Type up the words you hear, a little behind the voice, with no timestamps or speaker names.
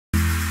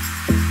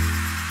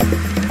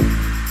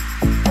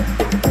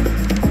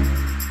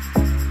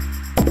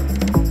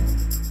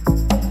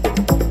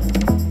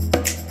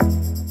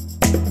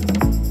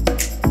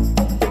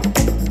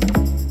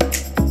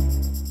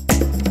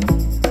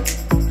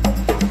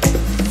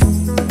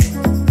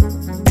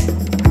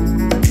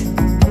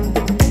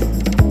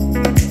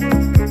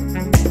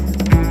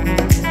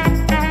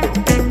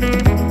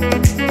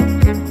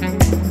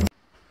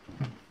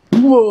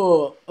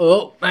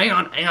Oh, hang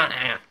on.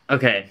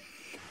 Okay.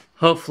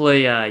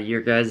 Hopefully,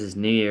 your guys'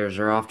 New Year's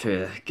are off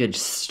to a good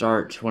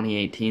start.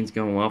 2018's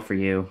going well for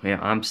you. Yeah,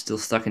 I'm still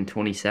stuck in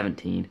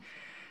 2017,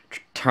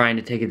 trying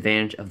to take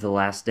advantage of the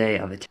last day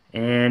of it.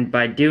 And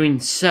by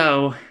doing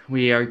so,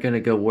 we are going to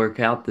go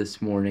work out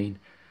this morning.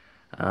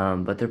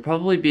 But there'll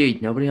probably be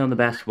nobody on the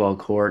basketball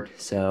court,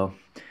 so,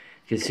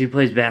 because who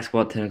plays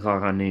basketball at 10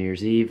 o'clock on New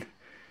Year's Eve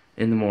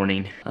in the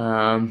morning?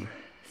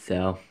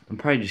 So, I'm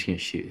probably just going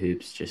to shoot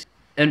hoops.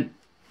 And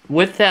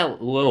with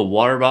that little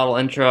water bottle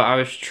intro, I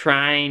was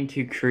trying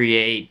to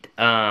create,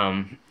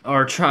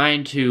 or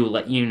trying to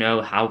let you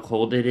know how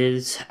cold it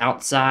is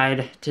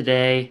outside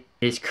today.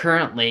 It is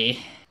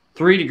currently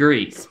 3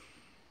 degrees.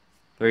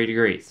 3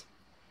 degrees.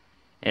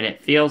 And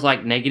it feels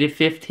like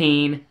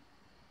 -15.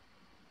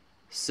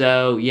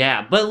 So,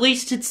 yeah, but at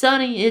least it's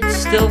sunny. It's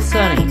still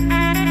sunny.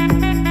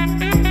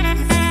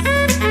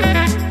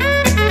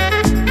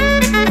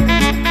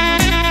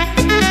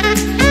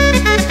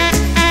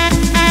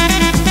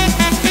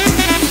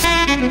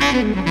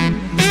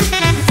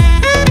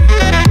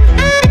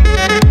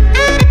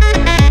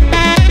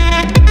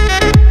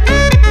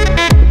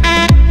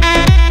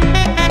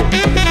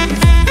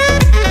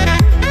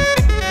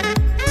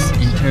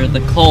 Enter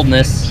the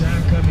coldness.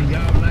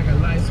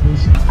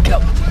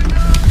 Go.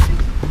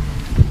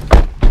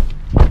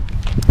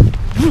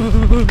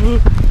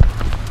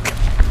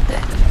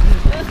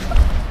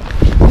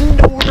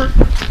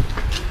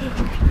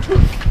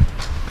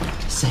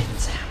 Safe and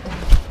sound.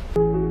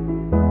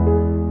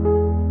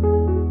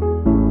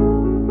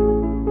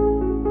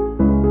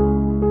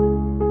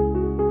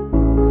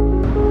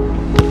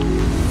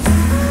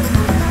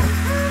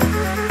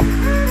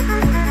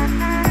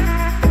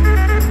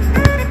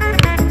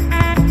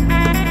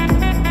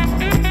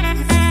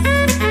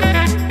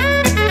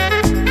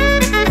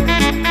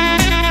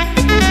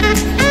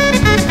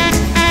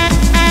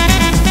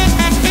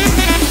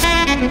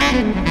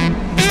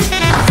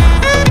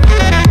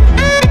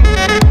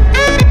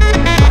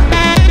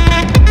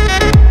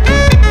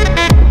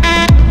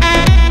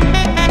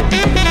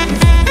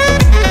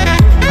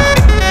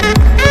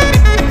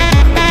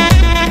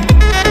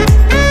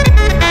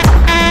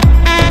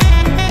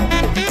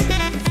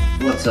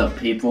 What's up,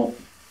 people?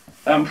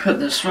 I'm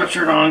putting the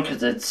sweatshirt on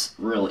because it's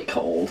really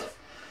cold.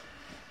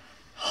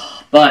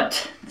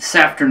 But this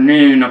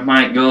afternoon,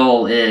 my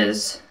goal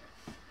is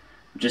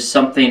just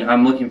something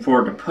I'm looking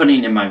forward to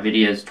putting in my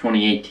videos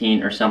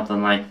 2018 or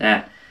something like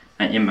that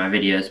in my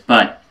videos.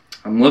 But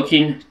I'm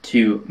looking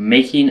to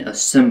making a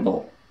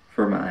symbol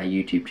for my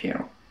YouTube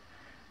channel.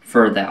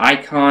 For the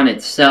icon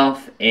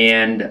itself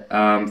and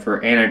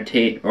for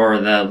annotate or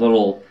the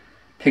little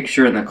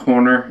picture in the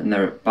corner, in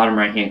the bottom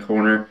right hand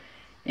corner.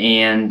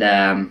 And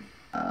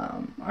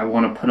I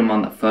want to put them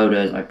on the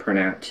photos I print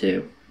out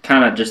too.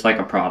 Kind of just like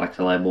a product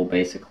label,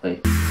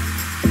 basically.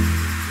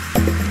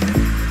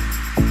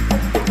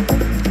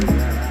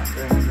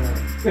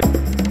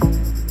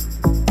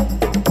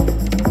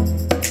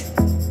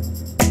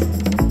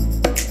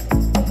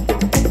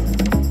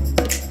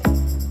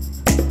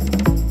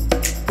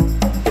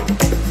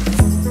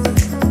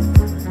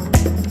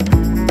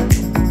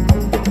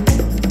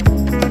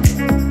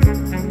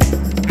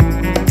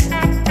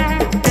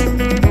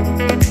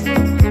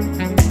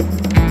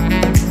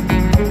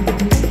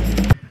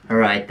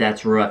 Alright,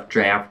 that's a rough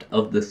draft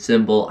of the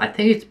symbol. I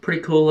think it's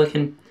pretty cool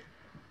looking.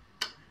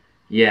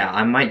 Yeah,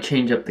 I might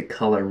change up the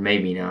color,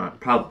 maybe not,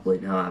 probably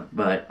not,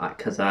 but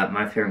because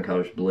my favorite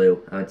color is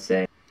blue, I would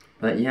say.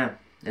 But yeah,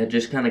 it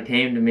just kind of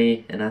came to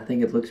me, and I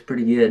think it looks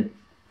pretty good.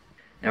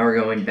 Now we're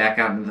going back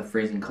out into the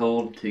freezing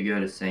cold to go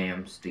to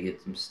Sam's to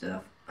get some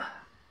stuff.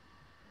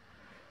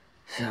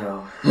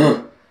 So,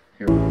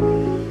 here we go.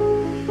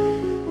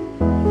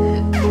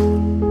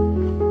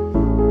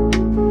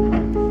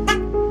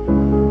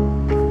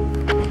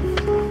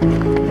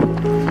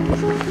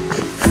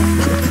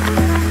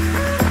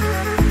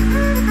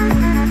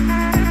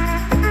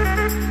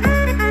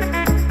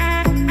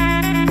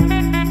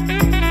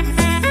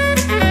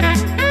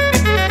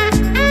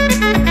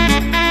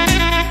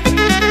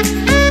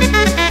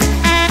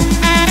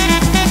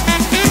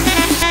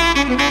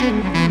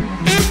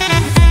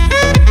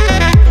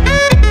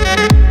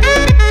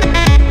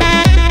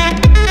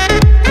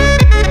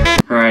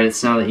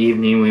 It's now the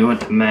evening. We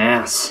went to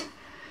Mass,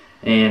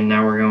 and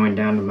now we're going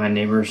down to my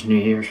neighbor's New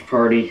Year's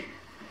party.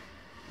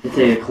 It's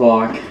 8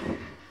 o'clock.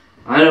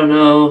 I don't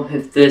know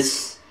if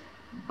this...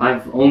 I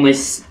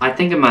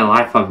think in my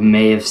life I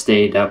may have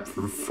stayed up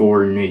for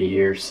 4 New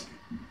Year's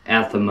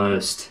at the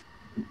most.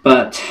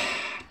 But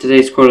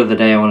today's quote of the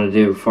day I want to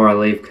do before I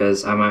leave,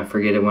 because I might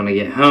forget it when I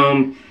get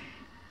home.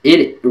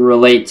 It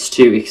relates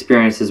to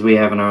experiences we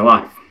have in our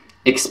life.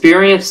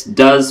 Experience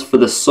does for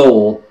the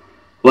soul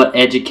what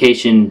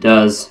education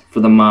does for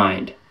the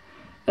mind.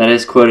 That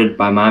is quoted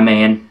by my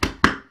man,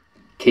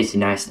 Casey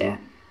Neistat.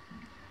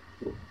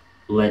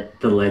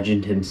 The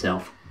legend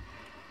himself.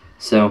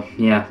 So,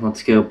 yeah,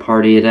 let's go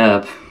party it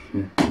up.